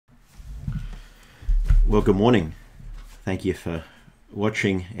Well, good morning. Thank you for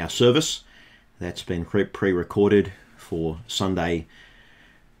watching our service. That's been pre-recorded for Sunday,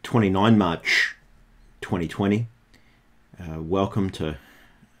 29 March 2020. Welcome to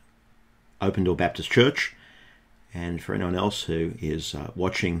Open Door Baptist Church. And for anyone else who is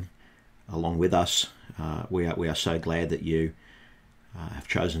watching along with us, we are so glad that you have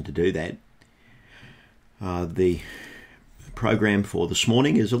chosen to do that. The program for this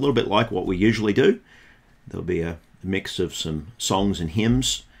morning is a little bit like what we usually do. There'll be a mix of some songs and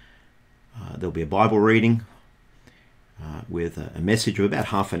hymns. There'll be a Bible reading with a message of about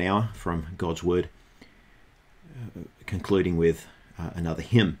half an hour from God's Word, concluding with another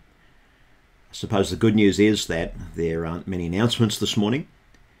hymn. I suppose the good news is that there aren't many announcements this morning,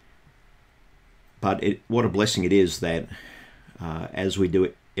 but what a blessing it is that as we do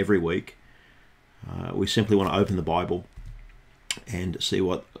it every week, we simply want to open the Bible and see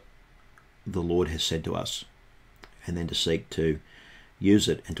what the Lord has said to us, and then to seek to use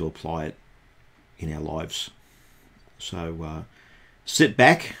it and to apply it in our lives. So sit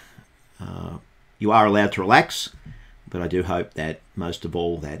back. You are allowed to relax, but I do hope that most of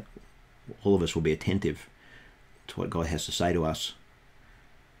all that all of us will be attentive to what God has to say to us.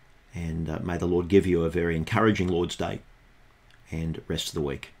 And may the Lord give you a very encouraging Lord's Day and rest of the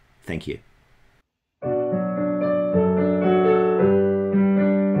week. Thank you.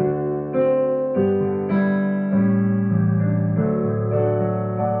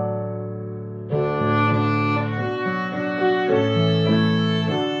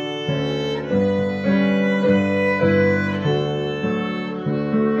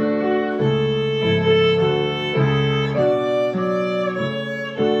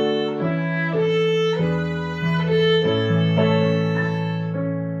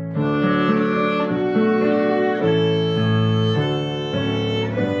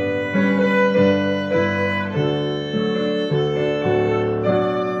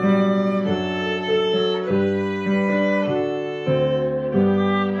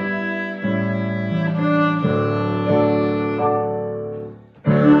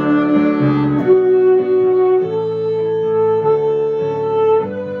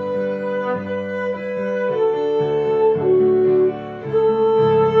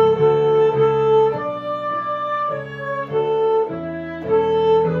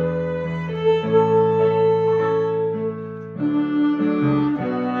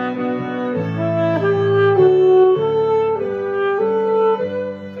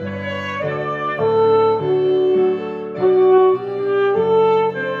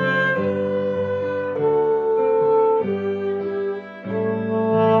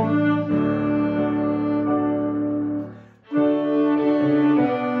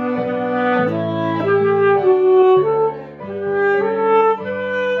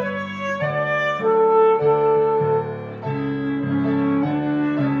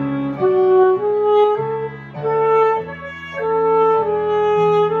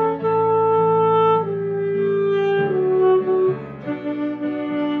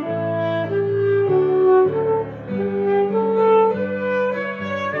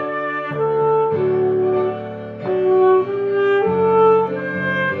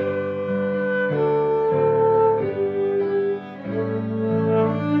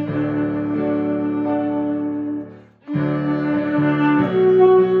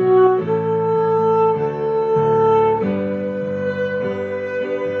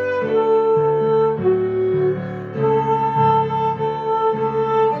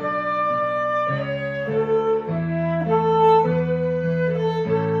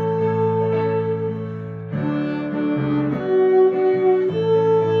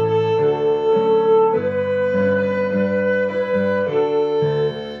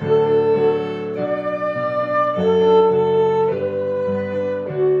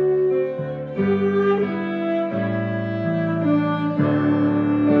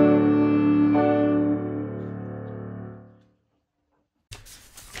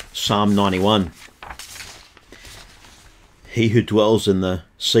 Psalm 91. He who dwells in the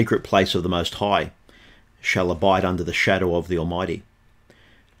secret place of the Most High shall abide under the shadow of the Almighty.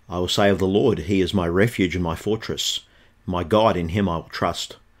 I will say of the Lord, He is my refuge and my fortress. My God, in Him I will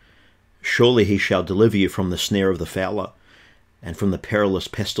trust. Surely He shall deliver you from the snare of the fowler and from the perilous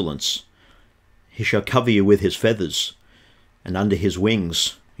pestilence. He shall cover you with His feathers, and under His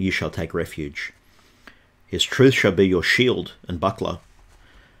wings you shall take refuge. His truth shall be your shield and buckler.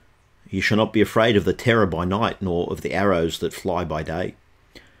 You shall not be afraid of the terror by night, nor of the arrows that fly by day,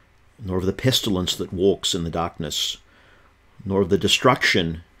 nor of the pestilence that walks in the darkness, nor of the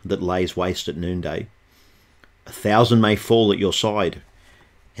destruction that lays waste at noonday. 1,000 may fall at your side,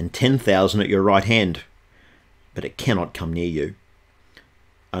 and 10,000 at your right hand, but it cannot come near you.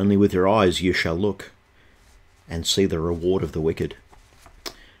 Only with your eyes you shall look and see the reward of the wicked.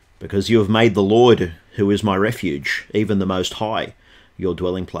 Because you have made the Lord, who is my refuge, even the Most High, your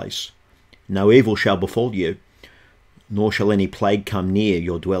dwelling place. No evil shall befall you, nor shall any plague come near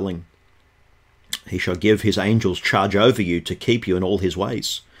your dwelling. He shall give his angels charge over you to keep you in all his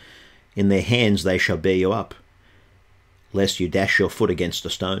ways. In their hands they shall bear you up, lest you dash your foot against a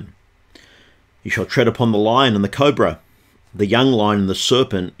stone. You shall tread upon the lion and the cobra, the young lion and the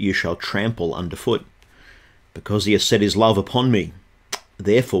serpent you shall trample underfoot. Because he has set his love upon me,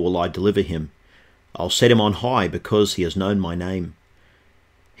 therefore will I deliver him. I'll set him on high, because he has known my name.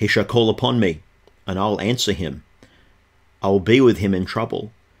 He shall call upon me, and I will answer him. I will be with him in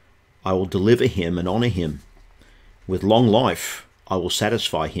trouble. I will deliver him and honor him. With long life I will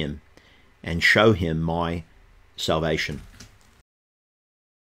satisfy him and show him my salvation.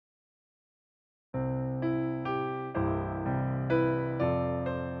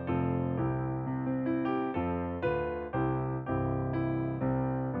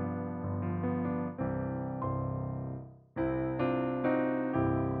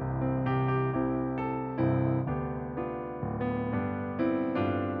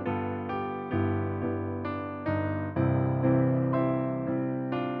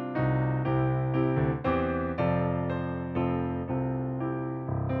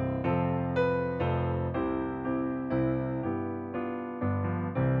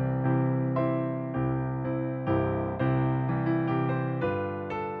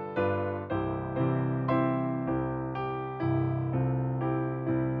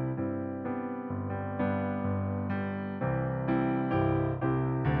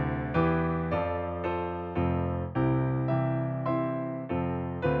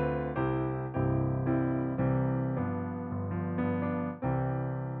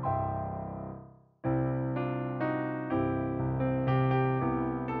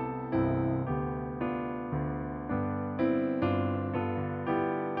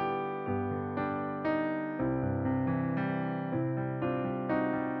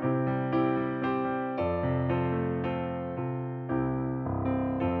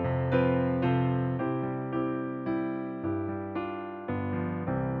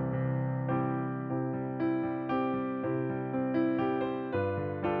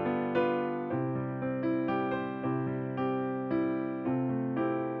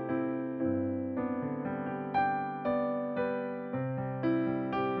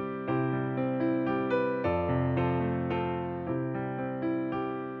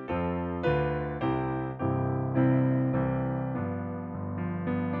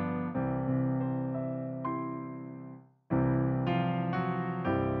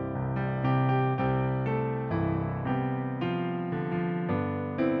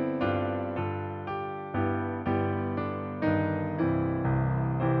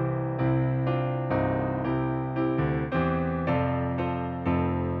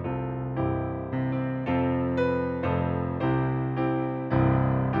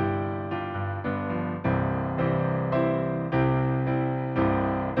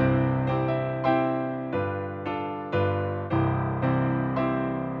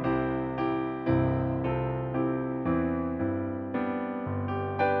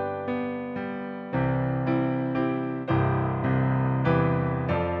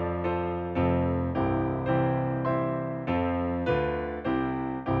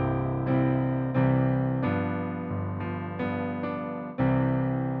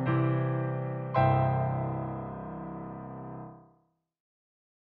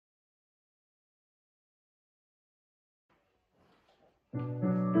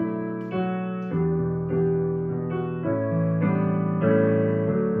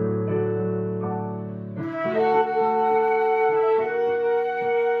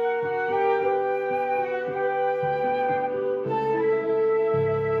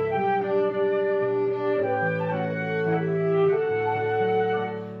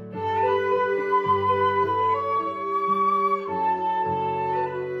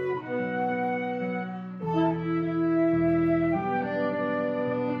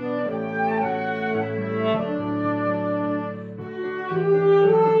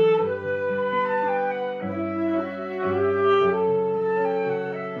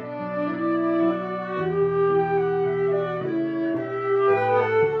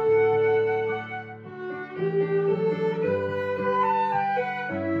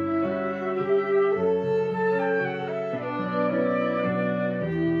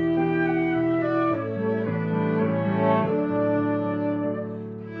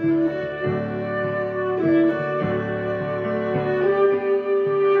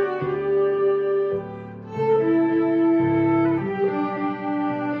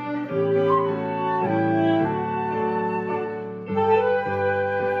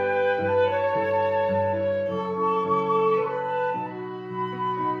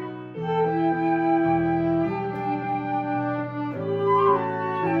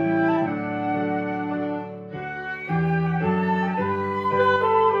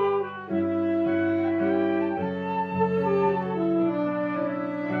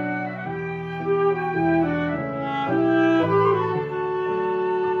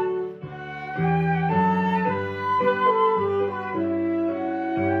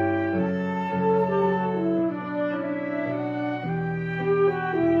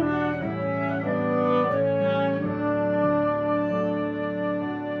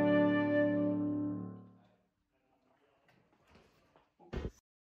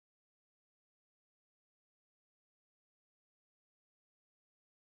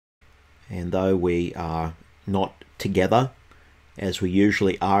 And though we are not together as we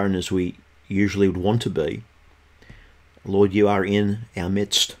usually are and as we usually would want to be, Lord, you are in our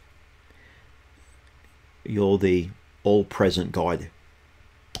midst. You're the all-present God.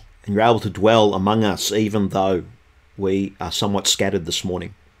 And you're able to dwell among us even though we are somewhat scattered this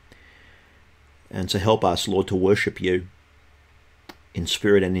morning. And to help us, Lord, to worship you in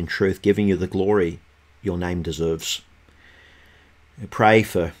spirit and in truth, giving you the glory your name deserves. I pray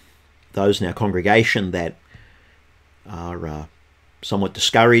for those in our congregation that are somewhat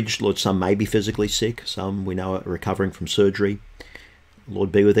discouraged. Lord, some may be physically sick. Some we know are recovering from surgery.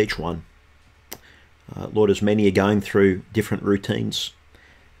 Lord, be with each one. Lord, as many are going through different routines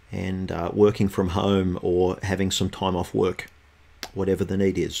and working from home or having some time off work, whatever the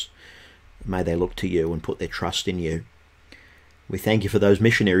need is, may they look to you and put their trust in you. We thank you for those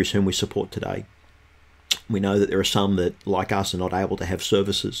missionaries whom we support today. We know that there are some that, like us, are not able to have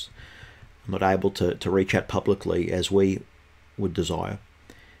services, not able to reach out publicly as we would desire.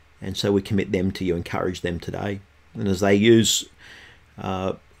 And so we commit them to you, encourage them today. And as they use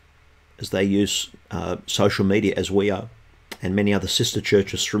social media as we are, and many other sister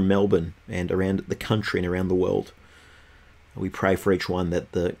churches through Melbourne and around the country and around the world, we pray for each one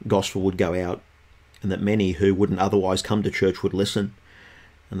that the gospel would go out and that many who wouldn't otherwise come to church would listen,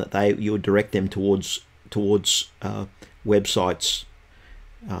 and that you would direct them towards websites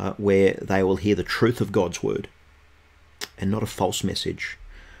where they will hear the truth of God's word, and not a false message,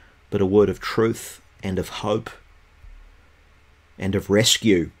 but a word of truth and of hope and of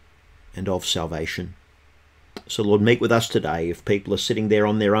rescue and of salvation. So Lord, meet with us today. If people are sitting there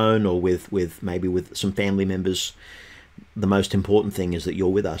on their own or maybe with some family members, the most important thing is that you're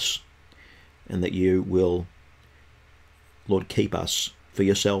with us and that you will, Lord, keep us for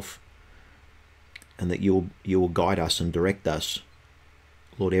yourself, and that you will guide us and direct us,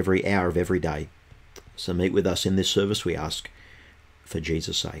 Lord, every hour of every day. So meet with us in this service, we ask, for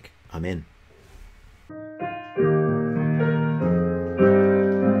Jesus' sake. Amen.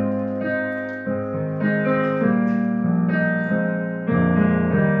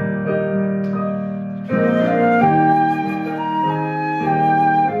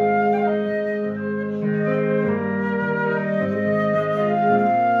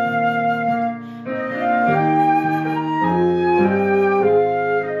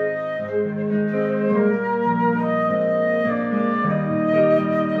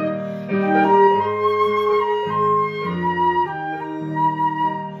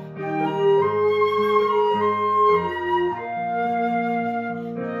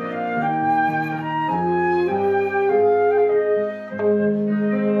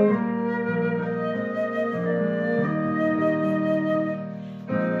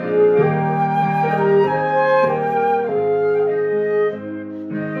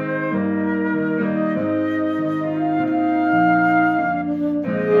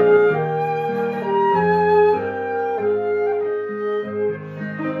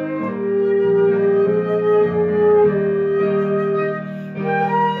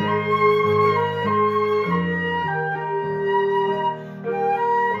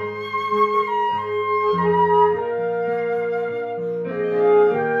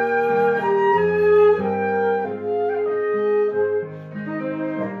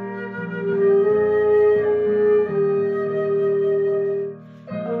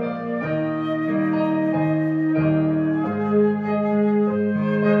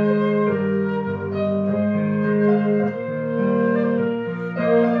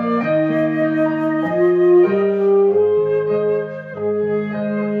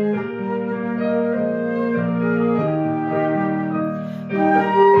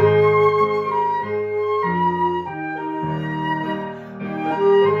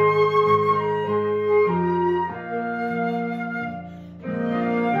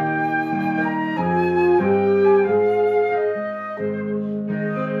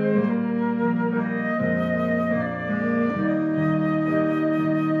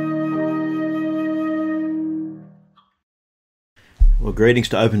 Well, greetings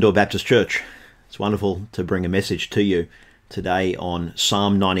to Open Door Baptist Church. It's wonderful to bring a message to you today on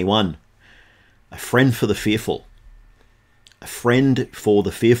Psalm 91, a friend for the fearful. A friend for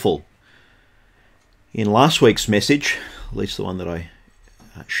the fearful. In last week's message, at least the one that I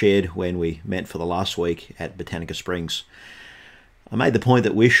shared when we met for the last week at Botanica Springs, I made the point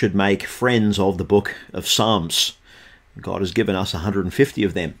that we should make friends of the book of Psalms. God has given us 150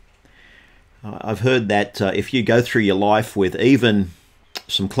 of them. I've heard that if you go through your life with even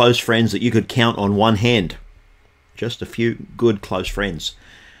some close friends that you could count on one hand, just a few good close friends,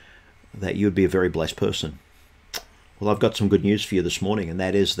 that you would be a very blessed person. Well, I've got some good news for you this morning, and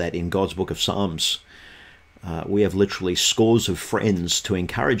that is that in God's book of Psalms, we have literally scores of friends to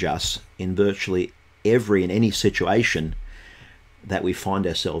encourage us in virtually every and any situation that we find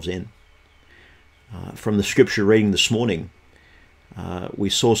ourselves in. From the scripture reading this morning,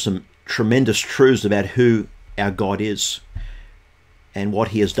 we saw some tremendous truths about who our God is and what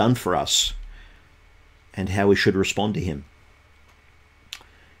he has done for us and how we should respond to him.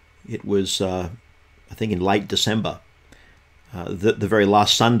 It was, I think, in late December, the very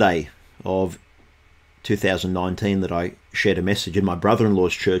last Sunday of 2019, that I shared a message in my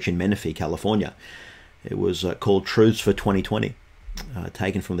brother-in-law's church in Menifee, California. It was called Truths for 2020,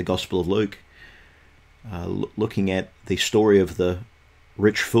 taken from the Gospel of Luke, looking at the story of the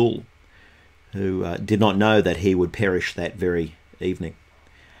rich fool who did not know that he would perish that very evening.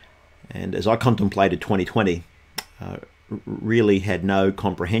 And as I contemplated 2020, really had no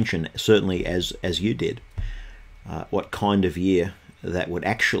comprehension, certainly as you did, what kind of year that would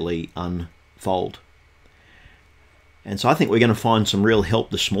actually unfold. And so I think we're going to find some real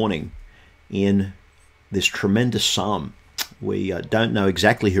help this morning in this tremendous psalm. We don't know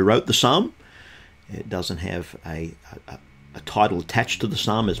exactly who wrote the psalm. It doesn't have a title attached to the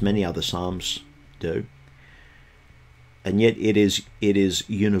psalm as many other psalms do. And yet it is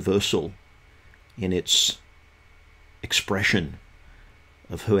universal in its expression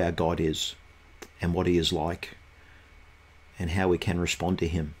of who our God is and what he is like and how we can respond to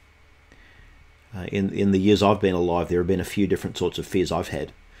him. In the years I've been alive, there have been a few different sorts of fears I've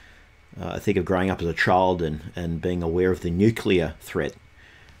had. I think of growing up as a child and being aware of the nuclear threat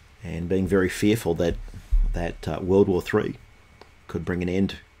and being very fearful that World War III could bring an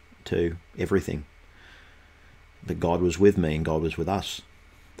end to everything. But God was with me and God was with us.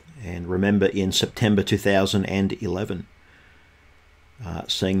 And remember in September 2011,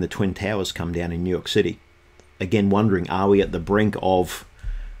 seeing the Twin Towers come down in New York City. Again, wondering, are we at the brink of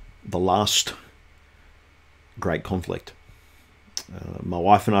the last great conflict? My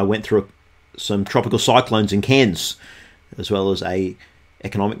wife and I went through some tropical cyclones in Cairns, as well as a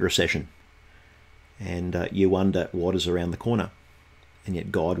economic recession. And you wonder what is around the corner. And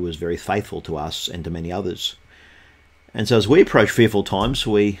yet God was very faithful to us and to many others. And so as we approach fearful times,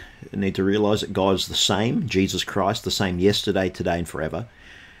 we need to realize that God is the same, Jesus Christ, the same yesterday, today, and forever.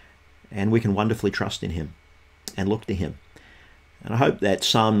 And we can wonderfully trust in him and look to him. And I hope that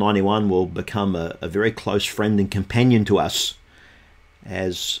Psalm 91 will become a very close friend and companion to us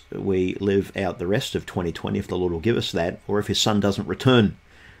as we live out the rest of 2020, if the Lord will give us that, or if his Son doesn't return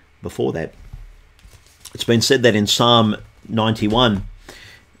before that. It's been said that in Psalm 91,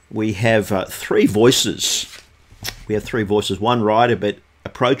 we have three voices. We have three voices. One writer but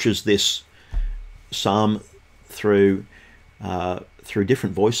approaches this psalm through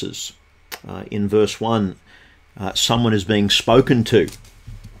different voices. In verse 1, someone is being spoken to.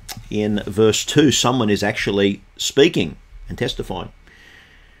 In verse 2, someone is actually speaking and testifying.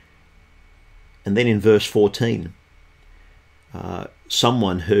 And then in verse 14,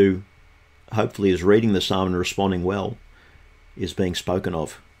 someone who hopefully is reading the psalm and responding well is being spoken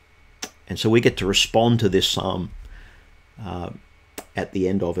of. And so we get to respond to this psalm at the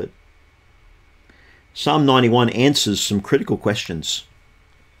end of it. Psalm 91 answers some critical questions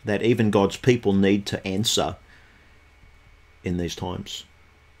that even God's people need to answer in these times.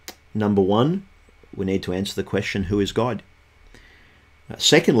 Number one, we need to answer the question, who is God?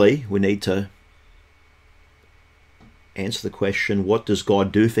 Secondly, we need to answer the question, what does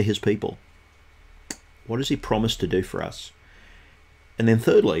God do for his people? What does he promise to do for us? And then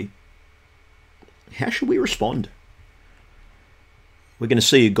thirdly, how should we respond? We're going to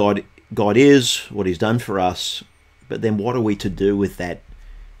see who God is, what he's done for us, but then what are we to do with that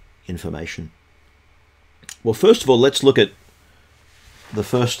information? Well, first of all, let's look at the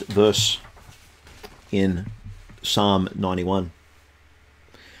first verse in Psalm 91.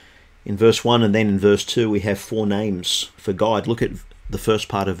 In verse 1 and then in verse 2, we have four names for God. Look at the first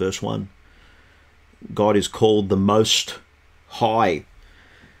part of verse 1. God is called the Most High.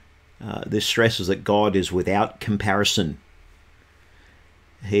 This stresses that God is without comparison.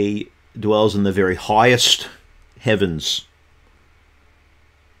 He dwells in the very highest heavens.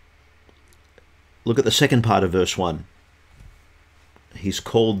 Look at the second part of verse 1. He's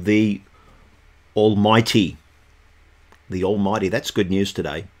called the Almighty. The Almighty. That's good news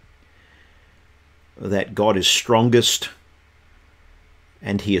today. That God is strongest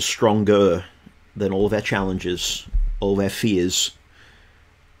and he is stronger than all of our challenges, all of our fears,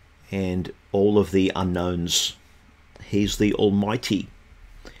 and all of the unknowns. He's the Almighty.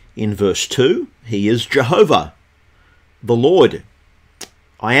 In verse 2, he is Jehovah, the Lord.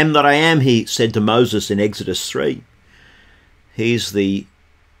 I am that I am, he said to Moses in Exodus 3. He's the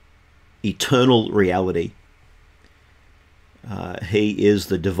eternal reality. He is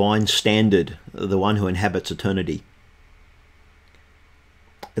the divine standard, the one who inhabits eternity.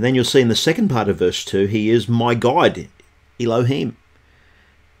 And then you'll see in the second part of verse 2, he is my God, Elohim.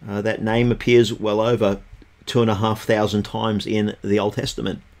 That name appears well over 2,500 times in the Old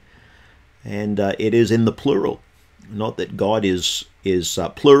Testament. And it is in the plural. Not that God is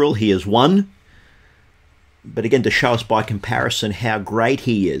plural, he is one. But again, to show us by comparison how great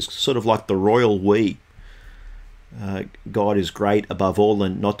he is, sort of like the royal we. God is great above all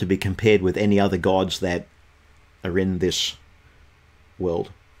and not to be compared with any other gods that are in this world.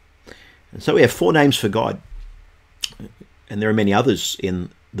 And so we have 4 names for God. And there are many others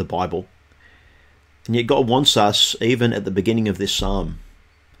in the Bible. And yet God wants us, even at the beginning of this psalm,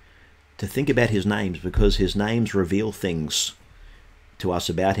 to think about his names, because his names reveal things to us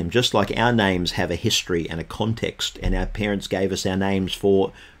about him. Just like our names have a history and a context, and our parents gave us our names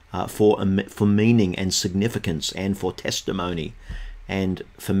for meaning and significance, and for testimony and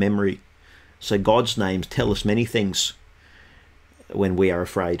for memory. So God's names tell us many things when we are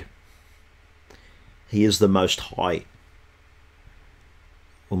afraid. He is the Most High.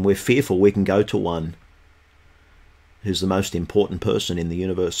 When we're fearful, we can go to one who's the most important person in the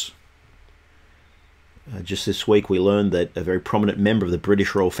universe. Just this week we learned that a very prominent member of the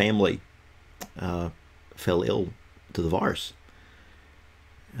British royal family fell ill to the virus.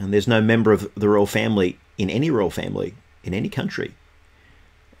 And there's no member of the royal family, in any royal family, in any country,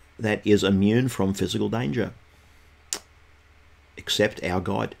 that is immune from physical danger, except our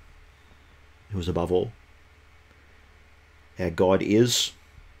God, who is above all. Our God is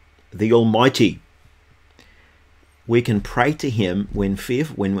the Almighty. We can pray to him when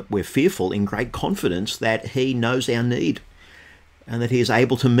we're fearful, in great confidence that he knows our need and that he is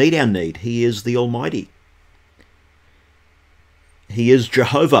able to meet our need. He is the Almighty. He is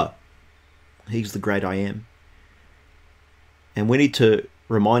Jehovah. He's the great I am. And we need to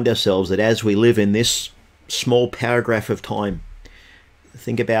remind ourselves that as we live in this small paragraph of time,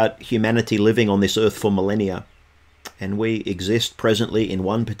 think about humanity living on this earth for millennia, and we exist presently in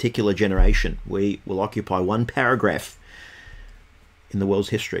one particular generation. We will occupy one paragraph in the world's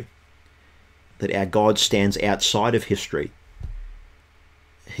history. That our God stands outside of history.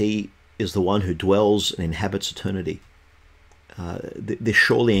 He is the one who dwells and inhabits eternity. This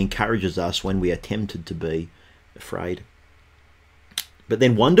surely encourages us when we are tempted to be afraid. But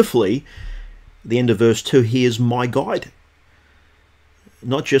then wonderfully, the end of verse 2, he is my God.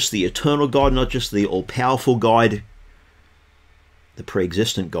 Not just the eternal God, not just the all-powerful God, the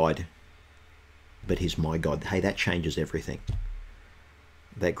pre-existent God, but he's my God. Hey, that changes everything.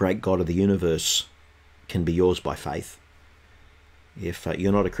 That great God of the universe can be yours by faith. If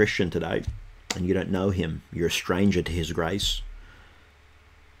you're not a Christian today and you don't know him, you're a stranger to his grace,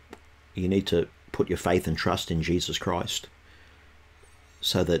 you need to put your faith and trust in Jesus Christ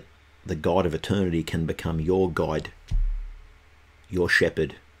so that the God of eternity can become your guide, your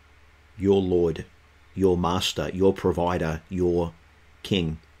shepherd, your Lord, your master, your provider, your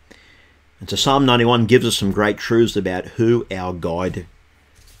king. And so Psalm 91 gives us some great truths about who our God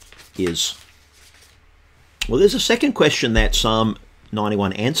is. Well, there's a second question that Psalm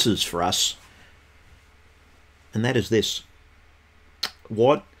 91 answers for us, and that is this: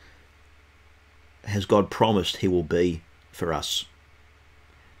 what has God promised he will be for us?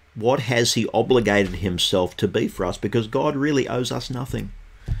 What has he obligated himself to be for us? Because God really owes us nothing.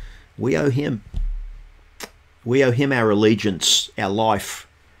 We owe him. We owe him our allegiance, our life,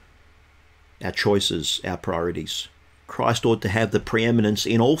 our choices, our priorities. Christ ought to have the preeminence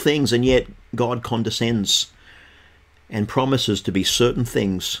in all things, and yet God condescends and promises to be certain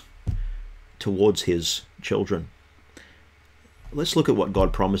things towards his children. Let's look at what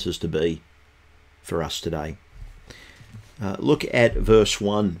God promises to be for us today. Look at verse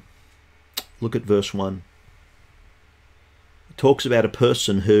 1. Look at verse 1. It talks about a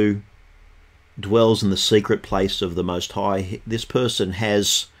person who dwells in the secret place of the Most High. This person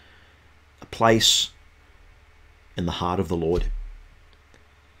has a place in the heart of the Lord.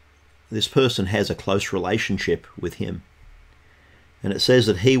 This person has a close relationship with him. And it says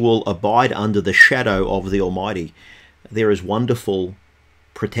that he will abide under the shadow of the Almighty. There is wonderful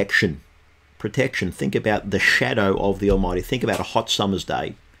protection. Protection. Think about the shadow of the Almighty. Think about a hot summer's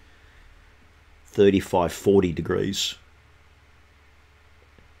day, 35, 40 degrees.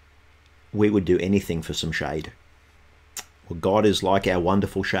 We would do anything for some shade. Well, God is like our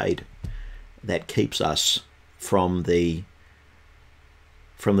wonderful shade that keeps us from the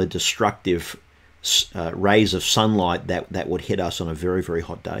destructive rays of sunlight that would hit us on a very, very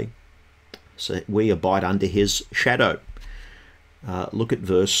hot day. So we abide under his shadow. Look at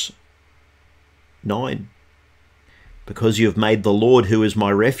verse 9. Because you have made the Lord, who is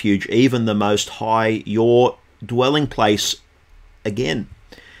my refuge, even the Most High, your dwelling place again.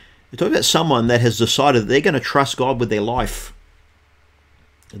 We're talking about someone that has decided that they're going to trust God with their life.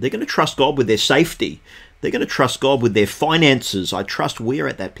 They're going to trust God with their safety. They're going to trust God with their finances. I trust we're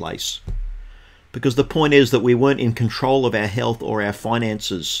at that place. Because the point is that we weren't in control of our health or our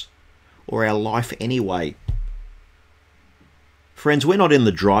finances or our life anyway. Friends, we're not in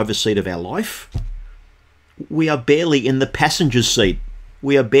the driver's seat of our life. We are barely in the passenger's seat.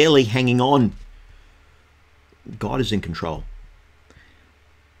 We are barely hanging on. God is in control.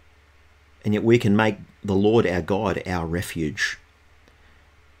 And yet we can make the Lord our God our refuge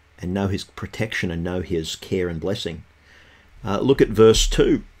and know his protection and know his care and blessing. Look at verse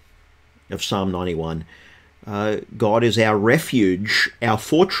 2 of Psalm 91. God is our refuge, our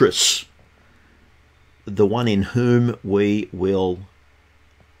fortress, the one in whom we will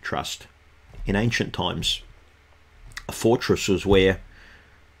trust. In ancient times, a fortress was where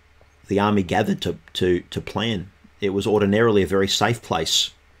the army gathered to plan. It was ordinarily a very safe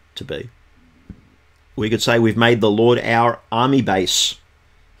place to be. We could say we've made the Lord our army base.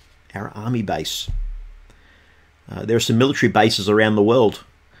 Our army base. There are some military bases around the world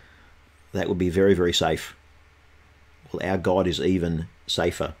that would be very, very safe. Well, our God is even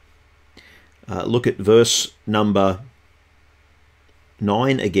safer. Look at verse number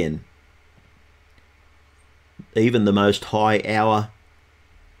 9 again. Even the Most High, our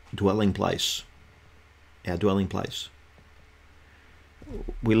dwelling place. Our dwelling place.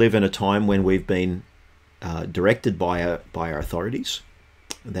 We live in a time when we've been directed by our authorities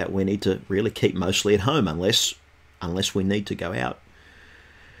that we need to really keep mostly at home unless we need to go out.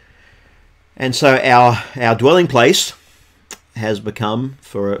 And so our dwelling place has become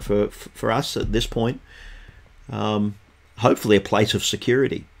for us at this point hopefully a place of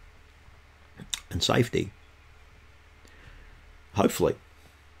security and safety. Hopefully.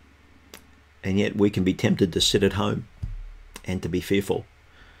 And yet we can be tempted to sit at home and to be fearful.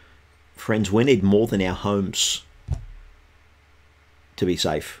 Friends, we need more than our homes to be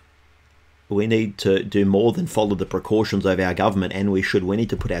safe. We need to do more than follow the precautions of our government, and we need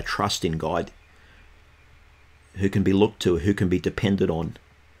to put our trust in God, who can be looked to, who can be depended on.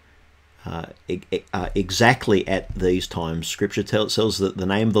 Exactly at these times, Scripture tells us that the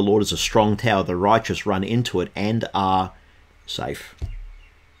name of the Lord is a strong tower, the righteous run into it and are safe.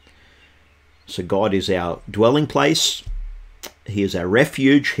 So God is our dwelling place. He is our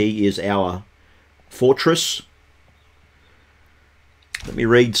refuge. He is our fortress. Let me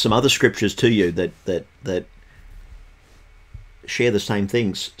read some other scriptures to you that share the same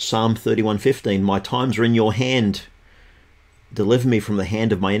things. Psalm 31:15. My times are in your hand. Deliver me from the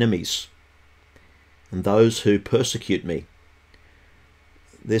hand of my enemies and those who persecute me.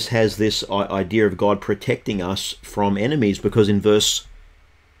 This has this idea of God protecting us from enemies, because in verse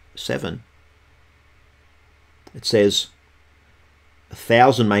 7 it says,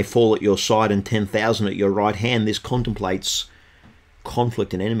 1,000 may fall at your side and 10,000 at your right hand. This contemplates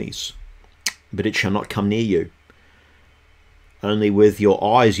conflict and enemies, but it shall not come near you. Only with your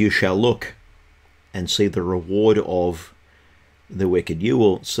eyes you shall look and see the reward of the wicked. You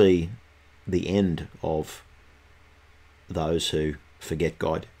will see the end of those who forget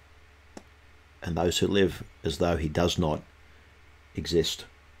God and those who live as though he does not exist.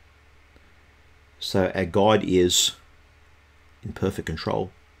 So our God is in perfect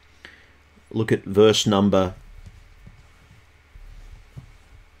control. Look at verse number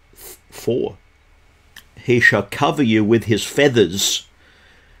 4. He shall cover you with his feathers,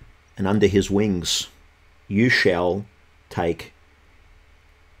 and under his wings you shall take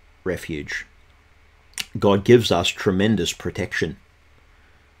refuge. God gives us tremendous protection.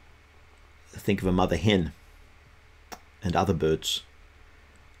 Think of a mother hen and other birds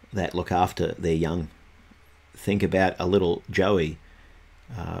that look after their young. Think about a little Joey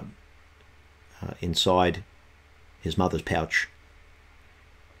inside his mother's pouch.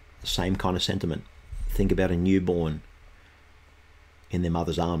 Same kind of sentiment. Think about a newborn in their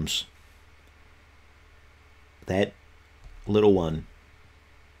mother's arms. That little one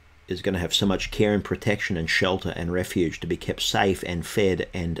is going to have so much care and protection and shelter and refuge to be kept safe and fed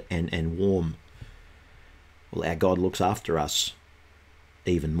and warm. Well, our God looks after us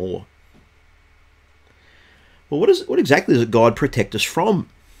even more. Well, what exactly does God protect us from?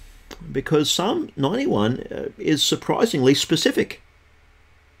 Because Psalm 91 is surprisingly specific.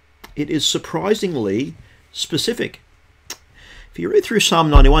 It is surprisingly specific. If you read through Psalm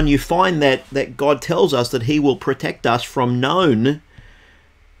 91, you find that God tells us that he will protect us from known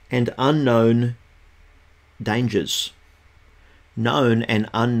and unknown dangers. known and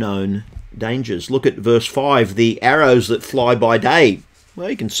unknown dangers. Look at verse 5, the arrows that fly by day. Well,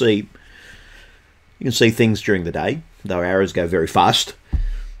 you can see things during the day, though arrows go very fast.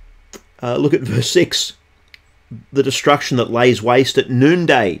 Look at verse 6, the destruction that lays waste at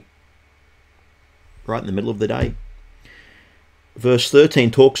noonday, right in the middle of the day. Verse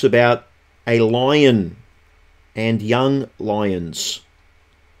 13 talks about a lion and young lions.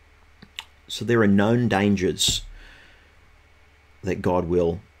 So there are known dangers that God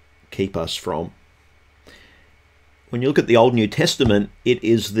will keep us from. When you look at the Old New Testament, it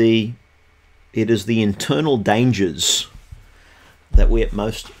is the internal dangers that we're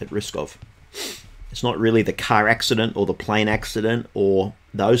most at risk of. It's not really the car accident or the plane accident or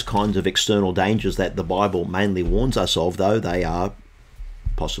those kinds of external dangers that the Bible mainly warns us of, though they are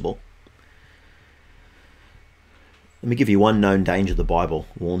possible. Let me give you one known danger the Bible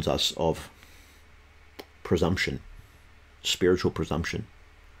warns us of. Presumption. Spiritual presumption.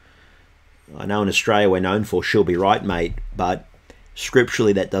 I know in Australia we're known for "she'll be right, mate," but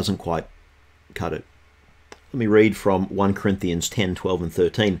scripturally that doesn't quite cut it. Let me read from 1 Corinthians 10, 12 and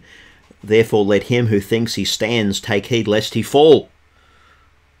 13. Therefore let him who thinks he stands take heed lest he fall.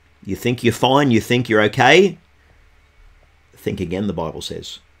 You think you're fine, you think you're okay? Think again, the Bible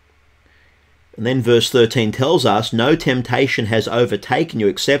says. And then verse 13 tells us, no temptation has overtaken you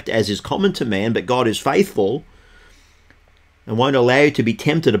except as is common to man, but God is faithful and won't allow you to be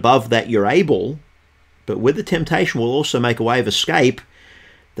tempted above that you're able, but with the temptation will also make a way of escape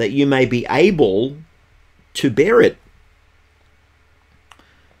that you may be able to bear it.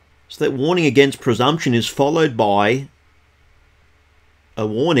 So that warning against presumption is followed by a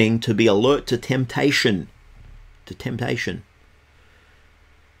warning to be alert to temptation. To temptation.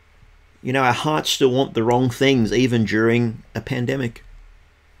 You know, our hearts still want the wrong things even during a pandemic.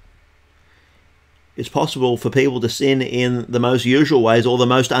 It's possible for people to sin in the most usual ways or the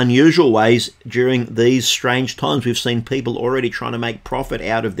most unusual ways during these strange times. We've seen people already trying to make profit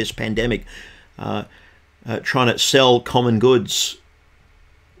out of this pandemic, trying to sell common goods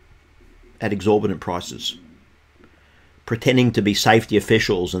at exorbitant prices, pretending to be safety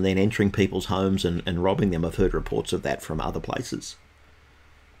officials and then entering people's homes and robbing them. I've heard reports of that from other places.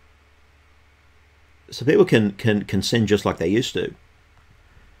 So people can sin just like they used to.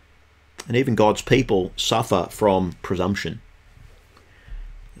 And even God's people suffer from presumption.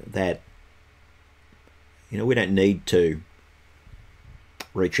 That, you know, we don't need to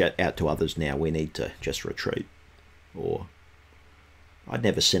reach out to others now. We need to just retreat. Or, I'd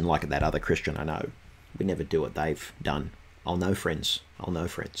never sin like that other Christian I know. We never do what they've done. I'll know friends. I'll know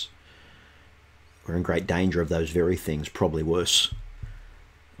friends. We're in great danger of those very things, probably worse,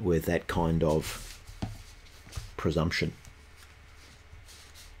 with that kind of presumption.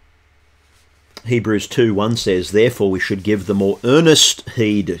 Hebrews 2:1 says, therefore we should give the more earnest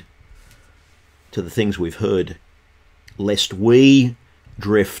heed to the things we've heard, lest we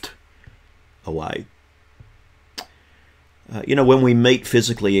drift away. You know, when we meet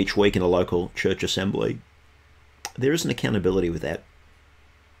physically each week in a local church assembly, there is an accountability with that,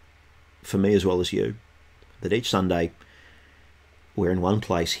 for me as well as you, that each Sunday we're in one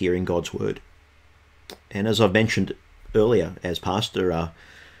place hearing God's word. And as I've mentioned earlier, as pastor,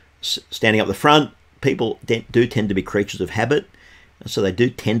 standing up the front, people do tend to be creatures of habit, so they do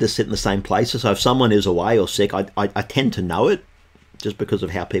tend to sit in the same places. So if someone is away or sick, I tend to know it just because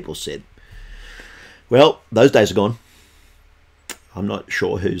of how people sit. Well, those days are gone. I'm not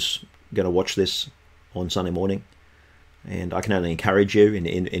sure who's going to watch this on Sunday morning, and I can only encourage you.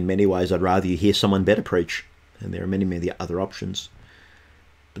 In many ways, I'd rather you hear someone better preach, and there are many, many other options.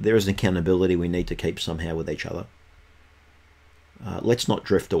 But there is an accountability we need to keep somehow with each other. Let's not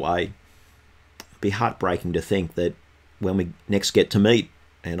drift away. It'd be heartbreaking to think that when we next get to meet,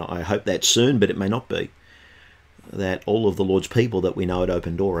 and I hope that's soon, but it may not be, that all of the Lord's people that we know at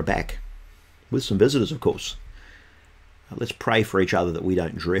Open Door are back, with some visitors, of course. Let's pray for each other that we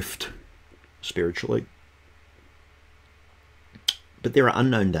don't drift spiritually. But there are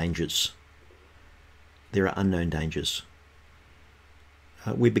unknown dangers. There are unknown dangers.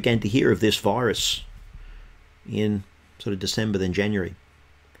 We began to hear of this virus in sort of December, then January.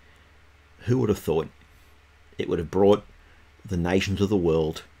 Who would have thought it would have brought the nations of the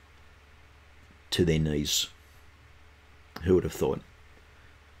world to their knees? Who would have thought?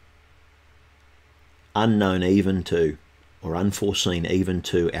 Unknown even to, or unforeseen even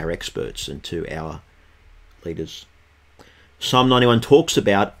to our experts and to our leaders. Psalm 91 talks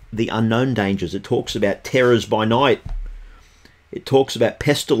about the unknown dangers. It talks about terrors by night. It talks about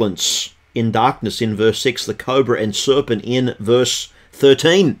pestilence in darkness in verse 6, the cobra and serpent in verse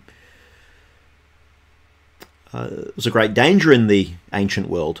 13. There was a great danger in the ancient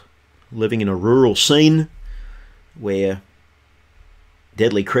world, living in a rural scene where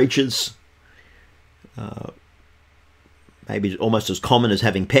deadly creatures, maybe almost as common as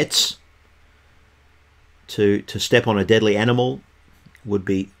having pets, to step on a deadly animal would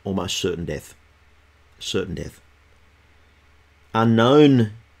be almost certain death. Certain death.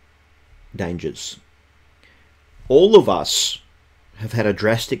 Unknown dangers. All of us have had a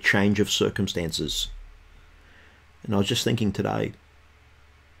drastic change of circumstances. And I was just thinking today,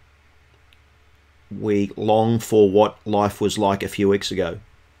 we long for what life was like a few weeks ago.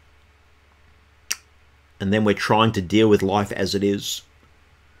 And then we're trying to deal with life as it is.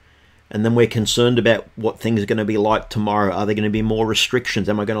 And then we're concerned about what things are going to be like tomorrow. Are there going to be more restrictions?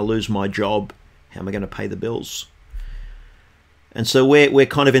 Am I going to lose my job? How am I going to pay the bills? And so we're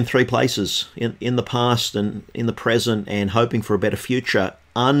kind of in three places, in the past and in the present, and hoping for a better future.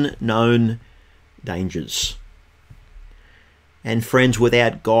 Unknown dangers. And friends,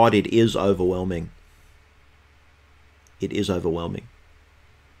 without God, it is overwhelming. It is overwhelming.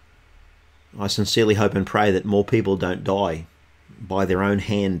 I sincerely hope and pray that more people don't die by their own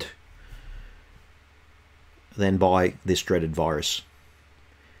hand than by this dreaded virus.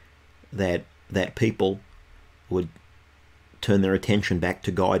 That people would turn their attention back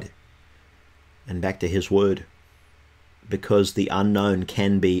to God and back to His Word, because the unknown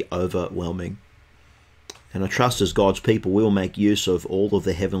can be overwhelming. And I trust as God's people we will make use of all of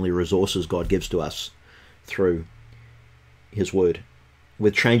the heavenly resources God gives to us through His Word.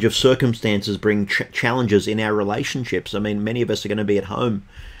 With change of circumstances bring challenges in our relationships. I mean, many of us are going to be at home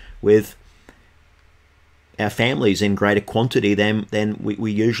with our families in greater quantity than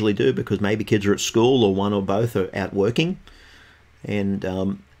we usually do, because maybe kids are at school or one or both are out working. And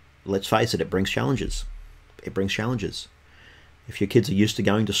let's face it, it brings challenges. It brings challenges. If your kids are used to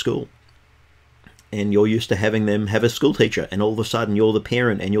going to school and you're used to having them have a school teacher, and all of a sudden you're the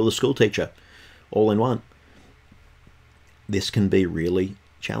parent and you're the school teacher all in one, this can be really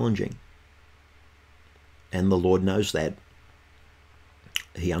challenging. And the Lord knows that.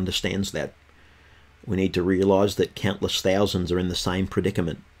 He understands that. We need to realize that countless thousands are in the same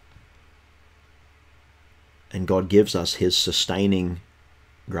predicament. And God gives us His sustaining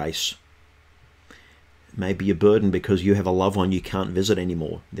grace. It may be a burden because you have a loved one you can't visit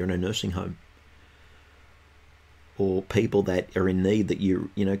anymore. They're in a nursing home. Or people that are in need that you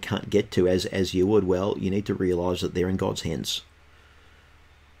can't get to as you would. Well, you need to realize that they're in God's hands.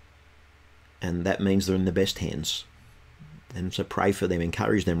 And that means they're in the best hands. And so pray for them,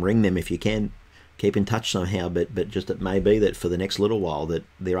 encourage them, ring them if you can. Keep in touch somehow, but just it may be that for the next little while that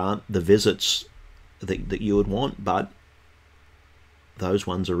there aren't the visits that you would want, but those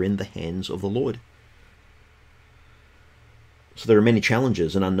ones are in the hands of the Lord. So there are many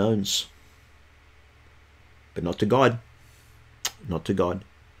challenges and unknowns, but not to God. Not to God.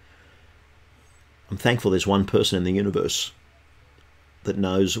 I'm thankful there's one person in the universe that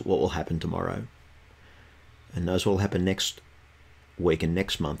knows what will happen tomorrow, and knows what will happen next week and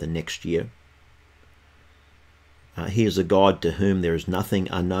next month and next year. He is a God to whom there is nothing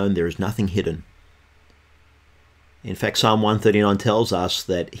unknown, there is nothing hidden. In fact, Psalm 139 tells us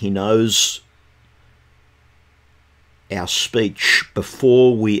that He knows our speech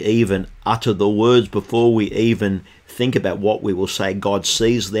before we even utter the words, before we even think about what we will say. God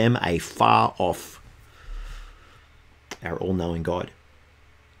sees them afar off. Our all-knowing God.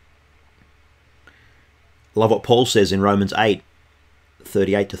 I love what Paul says in Romans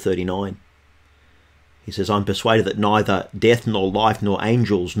 8:38 to 39. He says, I'm persuaded that neither death nor life nor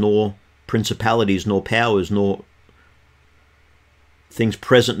angels nor principalities nor powers nor things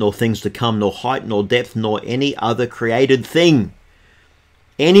present nor things to come nor height nor depth nor any other created thing,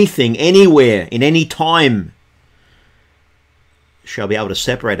 anything, anywhere, in any time, shall be able to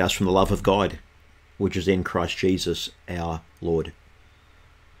separate us from the love of God, which is in Christ Jesus our Lord.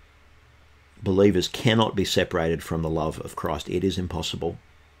 Believers cannot be separated from the love of Christ. It is impossible,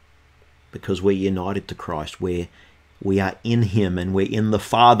 because we're united to Christ. We are in Him and we're in the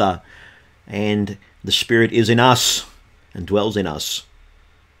Father, and the Spirit is in us and dwells in us.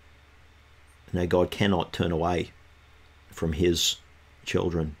 No, God cannot turn away from His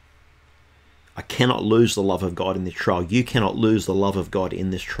children. I cannot lose the love of God in this trial. You cannot lose the love of God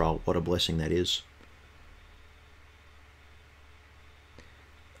in this trial. What a blessing that is.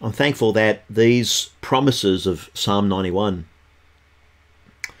 I'm thankful that these promises of Psalm 91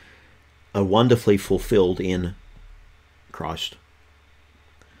 are wonderfully fulfilled in Christ.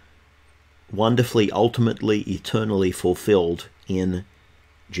 Wonderfully, ultimately, eternally fulfilled in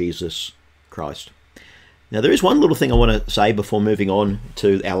Jesus Christ. Now, there is one little thing I want to say before moving on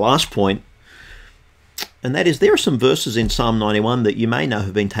to our last point. And that is, there are some verses in Psalm 91 that you may know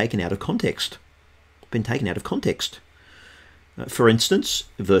have been taken out of context. For instance,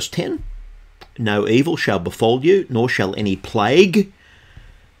 verse 10, no evil shall befall you, nor shall any plague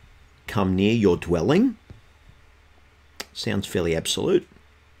come near your dwelling. Sounds fairly absolute,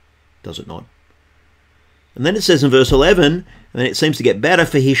 does it not? And then it says in verse 11, and it seems to get better,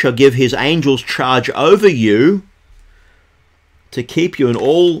 for he shall give his angels charge over you to keep you in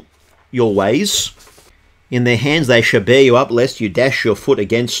all your ways. In their hands they shall bear you up, lest you dash your foot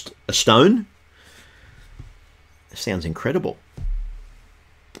against a stone. Sounds incredible.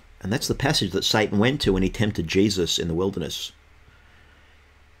 And that's the passage that Satan went to when he tempted Jesus in the wilderness.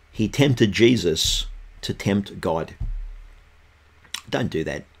 He tempted Jesus to tempt God. Don't do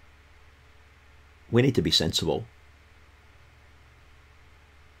that. We need to be sensible.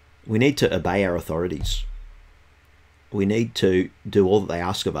 We need to obey our authorities. We need to do all that they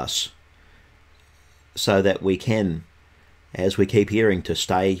ask of us so that we can, as we keep hearing, to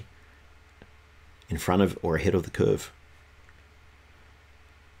stay in front of or ahead of the curve.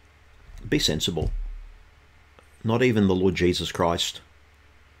 Be sensible. Not even the Lord Jesus Christ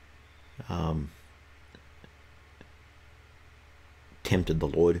tempted the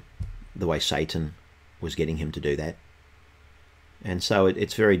Lord the way Satan was getting him to do that. And so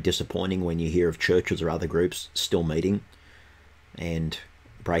it's very disappointing when you hear of churches or other groups still meeting and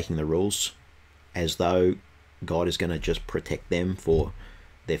breaking the rules as though God is going to just protect them for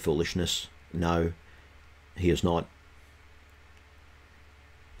their foolishness. No, he is not.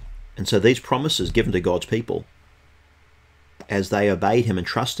 And so these promises given to God's people, as they obeyed him and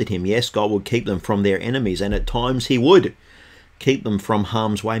trusted him, yes, God would keep them from their enemies, and at times he would keep them from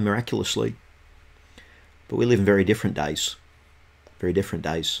harm's way miraculously. But we live in very different days. Very different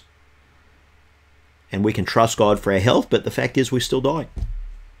days. And we can trust God for our health, but the fact is we still die.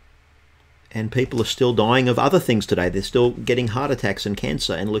 And people are still dying of other things today. They're still getting heart attacks and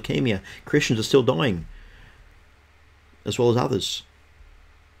cancer and leukemia. Christians are still dying, as well as others.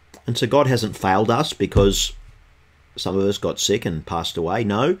 And so God hasn't failed us because some of us got sick and passed away.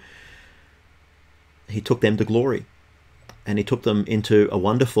 No. He took them to glory. And he took them into a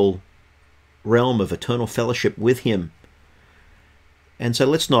wonderful realm of eternal fellowship with him. And so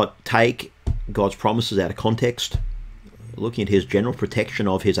let's not take God's promises out of context, looking at his general protection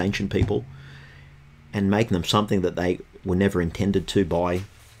of his ancient people and making them something that they were never intended to by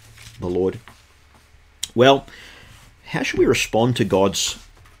the Lord. Well, how should we respond to God's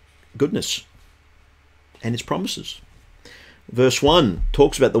goodness and his promises? Verse 1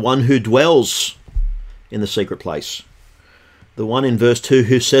 talks about the one who dwells in the secret place. The one in verse 2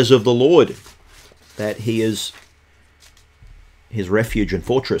 who says of the Lord that he is his refuge and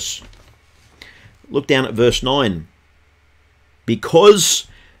fortress. Look down at verse 9. Because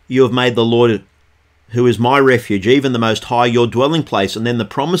you have made the Lord, who is my refuge, even the Most High, your dwelling place. And then the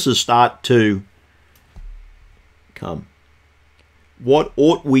promises start to come. What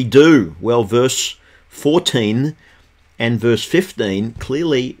ought we do? Well, verse 14 and verse 15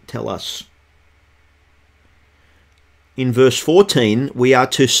 clearly tell us. In verse 14, we are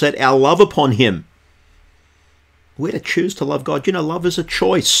to set our love upon him. We're to choose to love God. You know, love is a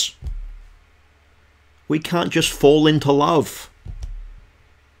choice. We can't just fall into love.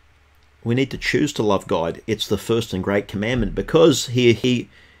 We need to choose to love God. It's the first and great commandment because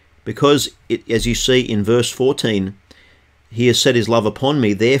as you see in verse 14, he has set his love upon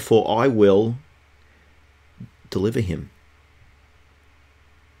me, therefore I will deliver him.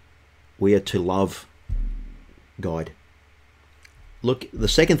 We are to love God. Look, the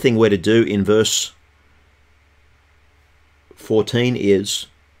second thing we're to do in verse 14 is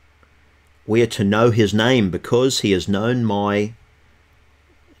we are to know his name because he has known my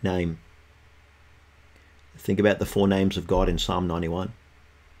name. Think about the 4 names of God in Psalm 91.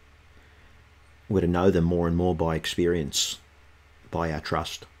 We're to know them more and more by experience, by our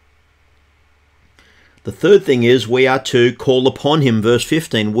trust. The third thing is we are to call upon him. Verse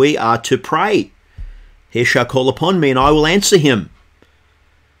 15, we are to pray. He shall call upon me and I will answer him.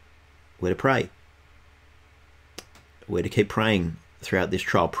 We're to pray. We're to keep praying throughout this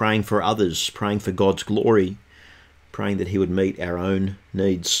trial, praying for others, praying for God's glory, praying that he would meet our own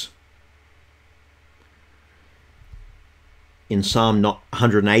needs. In Psalm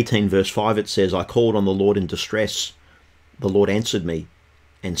 118 verse 5 it says, I called on the Lord in distress. The Lord answered me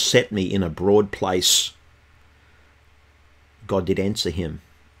and set me in a broad place. God did answer him,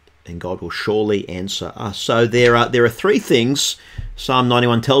 and God will surely answer us. So there are 3 things Psalm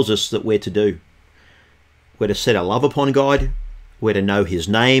 91 tells us that we're to do. We're to set our love upon God, we're to know his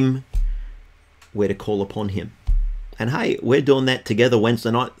name, we're to call upon him. And hey, we're doing that together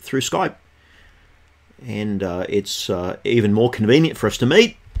Wednesday night through Skype. And it's even more convenient for us to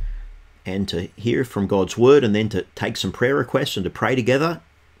meet and to hear from God's word, and then to take some prayer requests and to pray together.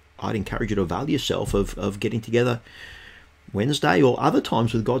 I'd encourage you to avail yourself of getting together Wednesday or other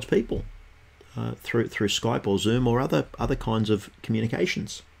times with God's people through Skype or Zoom or other kinds of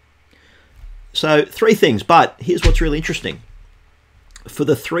communications. So 3 things, but here's what's really interesting. For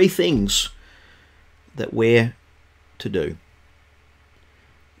the 3 things that we're to do,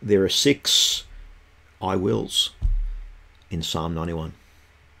 there are 6 I wills in Psalm 91.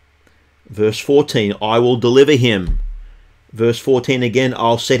 Verse 14, I will deliver him. Verse 14 again,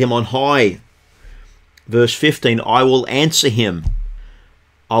 I'll set him on high. Verse 15, I will answer him.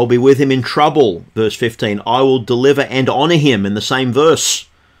 I'll be with him in trouble. Verse 15, I will deliver and honor him, in the same verse.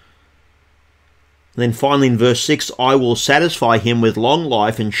 And then finally in verse 6, I will satisfy him with long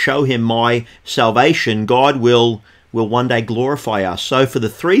life and show him my salvation. God will one day glorify us. So for the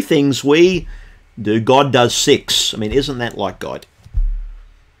 3 things we do, God does 6. I mean, isn't that like God?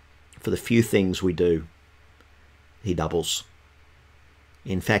 For the few things we do, he doubles.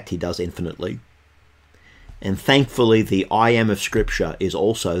 In fact, he does infinitely. And thankfully, the I am of Scripture is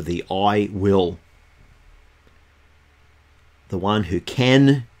also the I will. The one who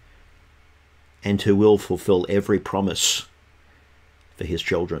can and who will fulfill every promise for his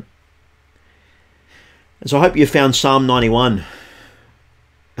children. And so I hope you found Psalm 91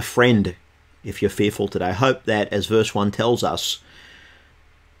 a friend if you're fearful today. I hope that, as verse 1 tells us,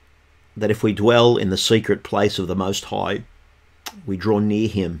 that if we dwell in the secret place of the Most High, we draw near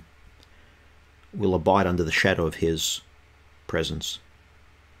him, we'll abide under the shadow of his presence.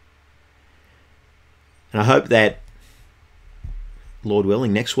 And I hope that, Lord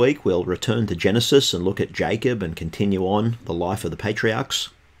willing, next week we'll return to Genesis and look at Jacob and continue on the life of the patriarchs,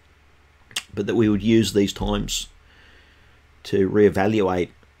 but that we would use these times to reevaluate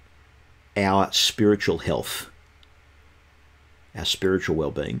our spiritual health, our spiritual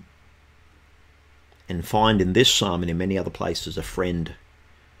well-being, and find in this psalm and in many other places a friend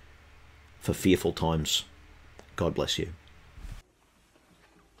for fearful times. God bless you.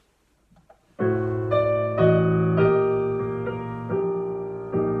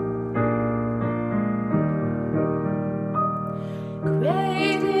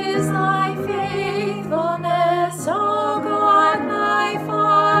 Great is thy faithfulness, O God, my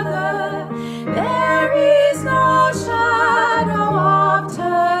Father. There is no shadow of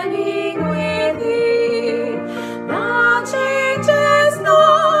turning with thee. Thou changest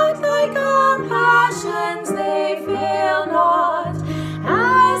not, thy compassions, they fail not.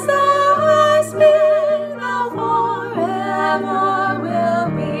 As thou hast been, thou forever will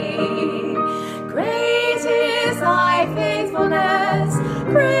be. Great is thy faithfulness,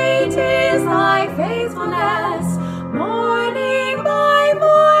 great is thy faithfulness. Morning by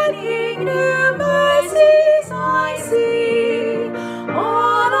morning, new mercies I see.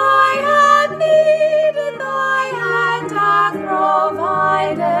 All I have needed, thy hand hath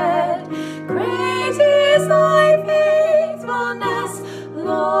provided. Great is thy faithfulness,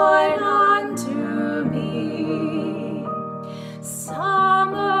 Lord, unto me.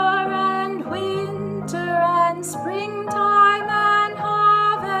 Summer and winter and springtime and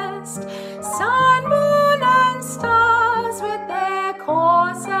harvest, sun, moon, and stars with their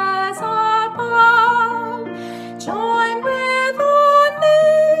courses above, join with all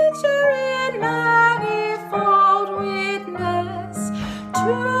nature in manifold witness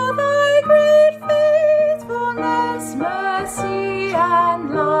to thy great faithfulness, mercy,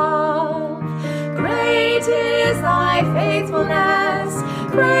 and love. Great is thy faithfulness,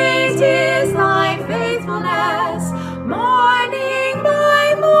 great is thy faithfulness. More